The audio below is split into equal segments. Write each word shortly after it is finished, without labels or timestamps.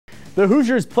The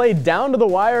Hoosiers played down to the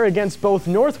wire against both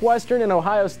Northwestern and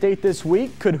Ohio State this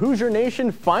week. Could Hoosier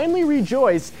Nation finally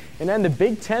rejoice and end the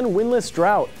Big Ten winless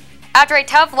drought? After a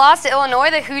tough loss to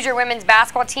Illinois, the Hoosier women's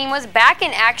basketball team was back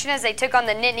in action as they took on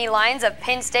the Nittany Lions of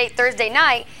Penn State Thursday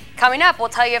night. Coming up, we'll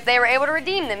tell you if they were able to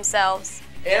redeem themselves.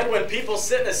 And when people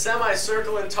sit in a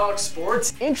semicircle and talk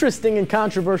sports, interesting and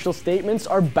controversial statements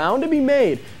are bound to be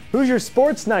made. Hoosier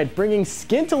Sports Night, bringing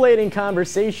scintillating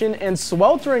conversation and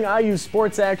sweltering IU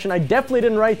sports action. I definitely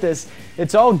didn't write this.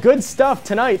 It's all good stuff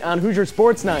tonight on Hoosier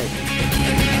Sports Night.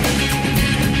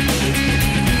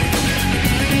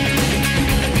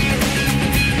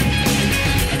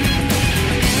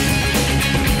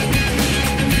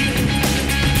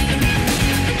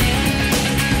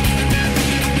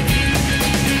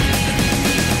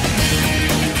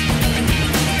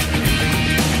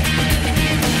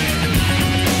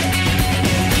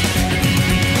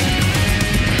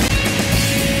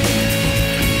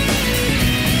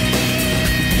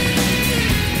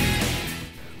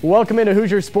 Welcome into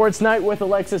Hoosier Sports Night with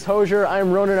Alexis Hosier.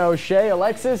 I'm Ronan O'Shea.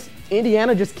 Alexis,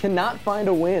 Indiana just cannot find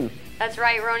a win. That's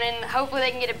right, Ronan. Hopefully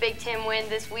they can get a Big Ten win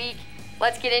this week.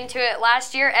 Let's get into it.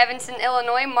 Last year, Evanston,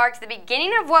 Illinois marked the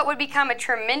beginning of what would become a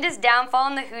tremendous downfall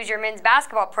in the Hoosier men's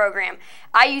basketball program.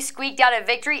 IU squeaked out a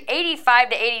victory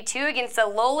 85-82 against the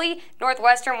lowly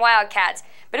Northwestern Wildcats.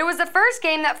 But it was the first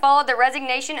game that followed the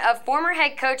resignation of former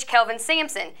head coach Kelvin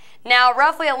Sampson. Now,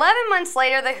 roughly 11 months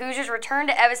later, the Hoosiers returned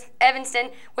to Evanston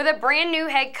with a brand new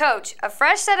head coach, a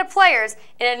fresh set of players,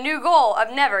 and a new goal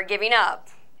of never giving up.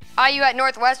 IU at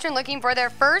Northwestern looking for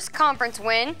their first conference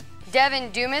win.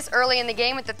 Devin Dumas early in the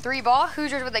game with the three ball.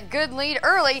 Hoosiers with a good lead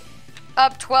early,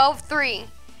 up 12-3.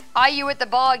 IU with the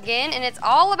ball again, and it's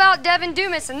all about Devin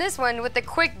Dumas in this one with the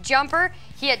quick jumper.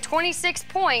 He had 26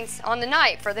 points on the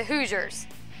night for the Hoosiers.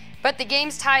 But the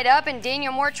game's tied up, and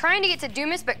Daniel Moore trying to get to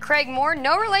Dumas, but Craig Moore,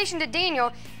 no relation to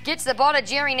Daniel, gets the ball to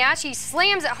Jerry Nash. He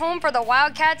slams it home for the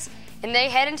Wildcats, and they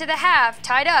head into the half,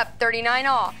 tied up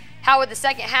 39-all. How would the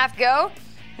second half go?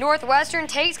 Northwestern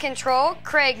takes control.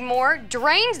 Craig Moore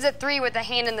drains the three with a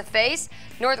hand in the face.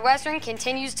 Northwestern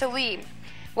continues to lead.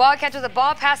 Wildcats with the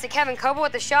ball pass to Kevin Coble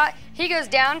with the shot. He goes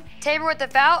down. Tabor with the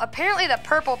foul. Apparently the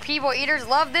Purple People Eaters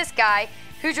love this guy.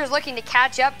 Hoosiers looking to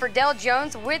catch up. Verdell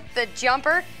Jones with the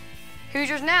jumper.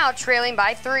 Hoosiers now trailing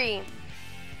by 3.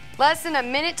 Less than a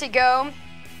minute to go.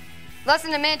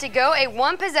 A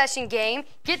one-possession game.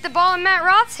 Get the ball in Matt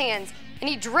Roth's hands, and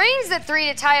he drains the three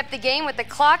to tie up the game with the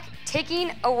clock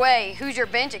ticking away. Hoosier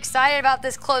bench excited about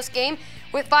this close game.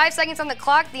 With 5 seconds on the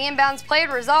clock, the inbounds play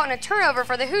would result in a turnover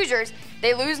for the Hoosiers.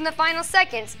 They lose in the final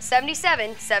seconds,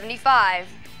 77-75.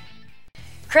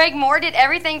 Craig Moore did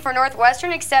everything for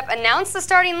Northwestern except announce the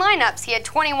starting lineups. He had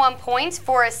 21 points,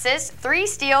 4 assists, 3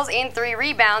 steals, and 3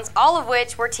 rebounds, all of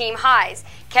which were team highs.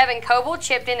 Kevin Coble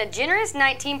chipped in a generous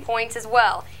 19 points as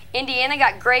well. Indiana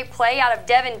got great play out of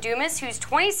Devin Dumas, whose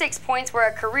 26 points were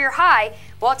a career high,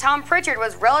 while Tom Pritchard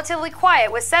was relatively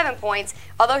quiet with 7 points,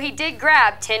 although he did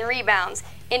grab 10 rebounds.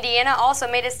 Indiana also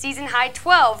made a season-high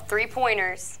 12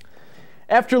 three-pointers.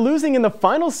 After losing in the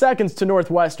final seconds to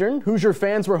Northwestern, Hoosier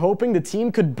fans were hoping the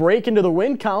team could break into the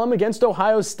win column against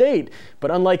Ohio State.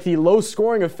 But unlike the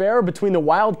low-scoring affair between the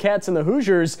Wildcats and the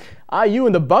Hoosiers, IU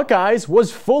and the Buckeyes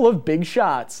was full of big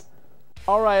shots.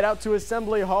 All right, out to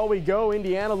Assembly Hall we go.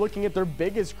 Indiana looking at their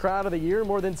biggest crowd of the year,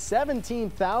 more than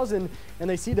 17,000, and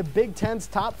they see the Big Ten's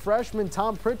top freshman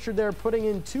Tom Pritchard there putting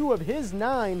in 2 of his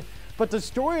 9. But the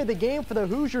story of the game for the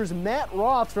Hoosiers, Matt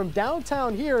Roth from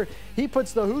downtown here, he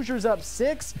puts the Hoosiers up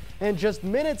 6, and just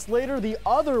minutes later, the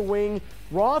other wing,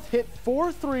 Roth hit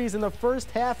 4 threes in the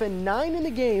first half and 9 in the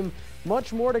game.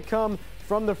 Much more to come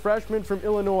from the freshman from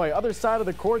Illinois. Other side of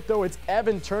the court, though, it's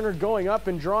Evan Turner going up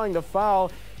and drawing the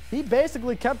foul. He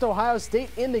basically kept Ohio State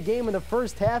in the game in the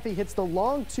first half. He hits the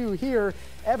long 2 here.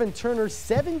 Evan Turner,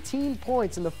 17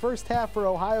 points in the first half for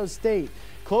Ohio State.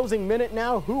 Closing minute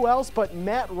now, who else but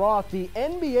Matt Roth? The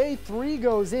NBA 3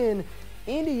 goes in.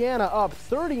 Indiana up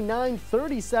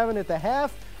 39-37 at the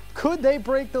half. Could they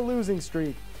break the losing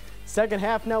streak? Second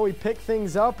half now we pick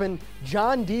things up, and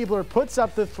John Diebler puts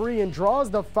up the 3 and draws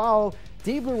the foul.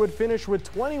 Diebler would finish with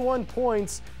 21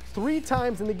 points. 3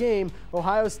 times in the game,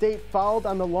 Ohio State fouled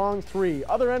on the long 3.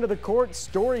 Other end of the court,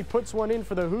 Story puts one in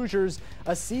for the Hoosiers.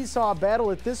 A seesaw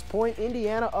battle at this point.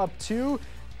 Indiana up 2,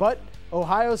 but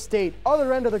Ohio State.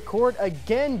 Other end of the court,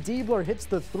 again, Diebler hits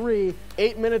the 3.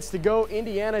 8 minutes to go,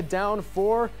 Indiana down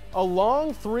 4. A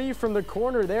long 3 from the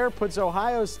corner there puts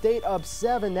Ohio State up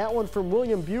 7. That one from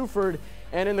William Buford.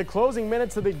 And in the closing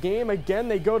minutes of the game, again,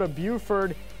 they go to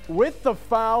Buford with the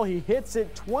foul. He hits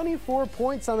it. 24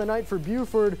 points on the night for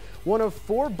Buford, one of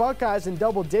 4 Buckeyes in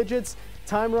double digits.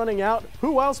 time running out,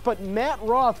 who else but Matt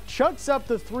Roth chucks up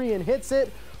the three and hits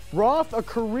it. Roth, a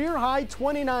career-high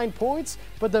 29 points,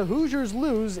 but the Hoosiers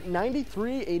lose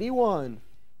 93-81.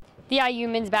 The IU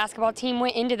men's basketball team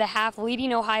went into the half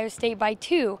leading Ohio State by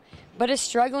 2, but a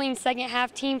struggling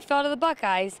second-half team fell to the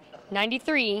Buckeyes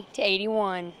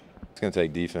 93-81. It's going to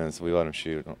take defense. We let them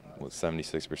shoot with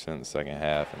 76% in the second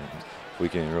half, and if we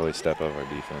can really step up our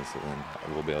defense,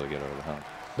 then we'll be able to get over the hump.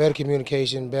 Better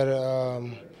communication, better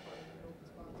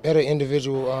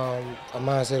individual a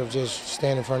mindset of just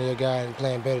standing in front of your guy and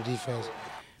playing better defense.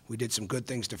 We did some good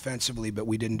things defensively, but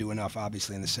we didn't do enough,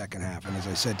 obviously, in the second half. And as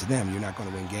I said to them, you're not going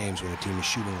to win games when a team is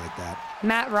shooting like that.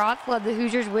 Matt Roth led the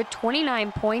Hoosiers with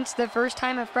 29 points, the first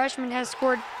time a freshman has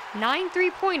scored 9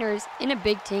 3-pointers in a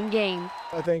Big Ten game.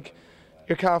 I think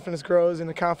your confidence grows and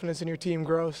the confidence in your team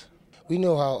grows. We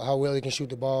know how well he can shoot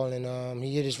the ball, and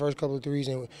he hit his first couple of threes,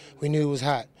 and we knew it was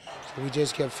hot. So we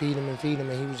just kept feeding him,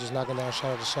 and he was just knocking down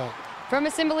shot after shot. From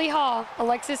Assembly Hall,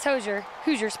 Alexis, Hosier,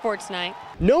 Hoosier Sports Night.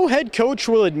 No head coach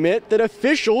will admit that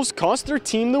officials cost their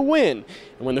team the win.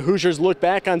 And when the Hoosiers look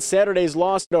back on Saturday's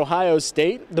loss at Ohio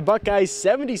State, the Buckeyes'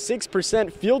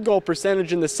 76% field goal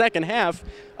percentage in the second half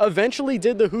eventually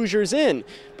did the Hoosiers in.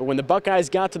 But when the Buckeyes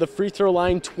got to the free throw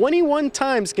line 21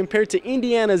 times compared to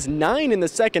Indiana's 9 in the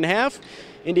second half,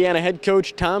 Indiana head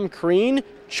coach Tom Crean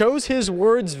chose his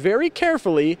words very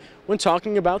carefully when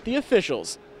talking about the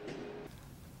officials.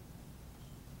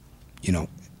 You know,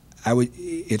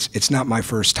 it's not my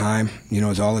first time. You know,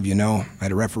 as all of you know, I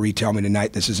had a referee tell me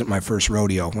tonight this isn't my first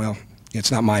rodeo. Well, it's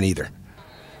not mine either.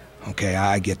 Okay,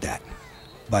 I get that.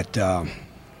 But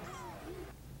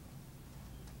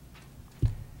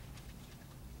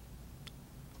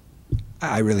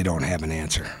I really don't have an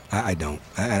answer. I don't.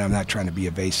 And I'm not trying to be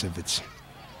evasive.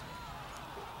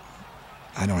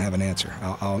 I don't have an answer.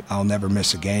 I'll never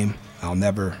miss a game. I'll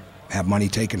never have money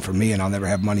taken from me, and I'll never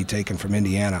have money taken from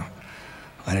Indiana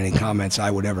on any comments I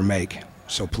would ever make.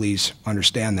 So please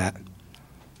understand that.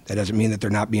 That doesn't mean that they're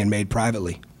not being made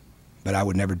privately, but I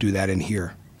would never do that in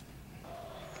here.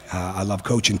 I love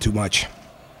coaching too much.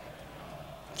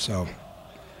 So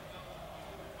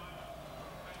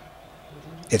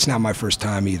it's not my first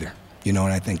time either, you know,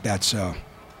 and I think that's,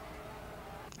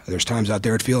 there's times out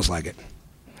there it feels like it,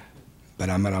 but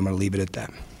I'm gonna leave it at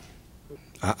that.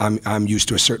 I'm used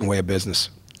to a certain way of business,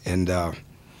 and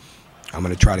I'm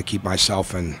going to try to keep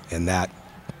myself in that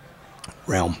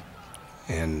realm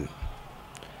and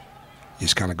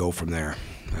just kind of go from there.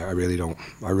 I really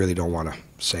don't want to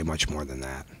say much more than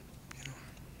that. You know.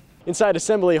 Inside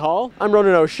Assembly Hall, I'm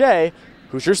Ronan O'Shea,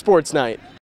 Hoosier Sports Night.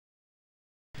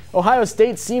 Ohio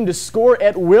State seemed to score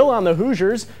at will on the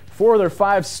Hoosiers. 4 of their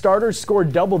 5 starters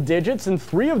scored double digits, and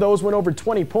 3 of those went over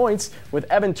 20 points, with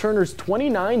Evan Turner's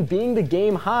 29 being the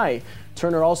game high.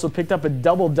 Turner also picked up a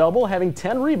double-double, having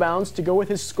 10 rebounds to go with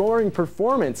his scoring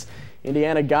performance.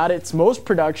 Indiana got its most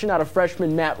production out of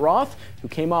freshman Matt Roth, who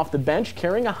came off the bench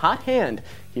carrying a hot hand.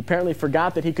 He apparently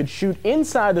forgot that he could shoot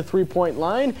inside the three-point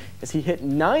line, as he hit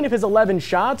 9 of his 11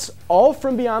 shots, all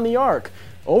from beyond the arc.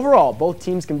 Overall, both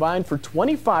teams combined for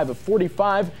 25 of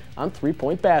 45 on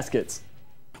three-point baskets.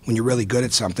 When you're really good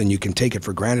at something, you can take it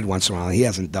for granted once in a while. He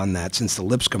hasn't done that. Since the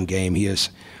Lipscomb game, he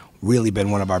has really been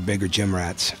one of our bigger gym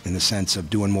rats in the sense of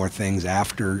doing more things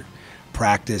after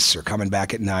practice or coming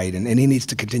back at night, and he needs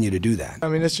to continue to do that. I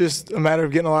mean, it's just a matter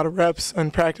of getting a lot of reps.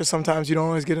 In practice, sometimes you don't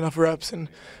always get enough reps, and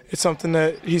it's something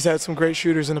that he's had some great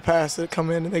shooters in the past that come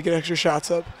in and they get extra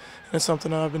shots up, and it's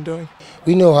something that I've been doing.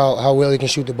 We know how well he can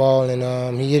shoot the ball,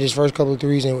 and he hit his first couple of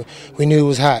threes, and we knew it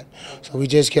was hot. So we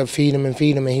just kept feeding him, and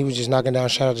he was just knocking down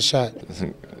shot after shot. It's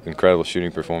an incredible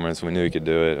shooting performance. We knew he could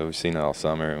do it. We've seen it all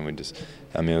summer, and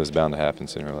it was bound to happen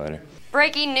sooner or later.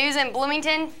 Breaking news in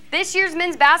Bloomington, this year's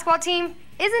men's basketball team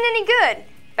isn't any good.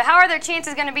 But how are their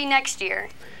chances going to be next year?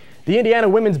 The Indiana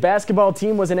women's basketball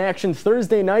team was in action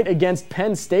Thursday night against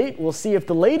Penn State. We'll see if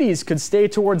the ladies could stay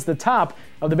towards the top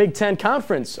of the Big Ten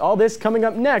Conference. All this coming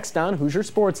up next on Hoosier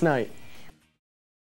Sports Night.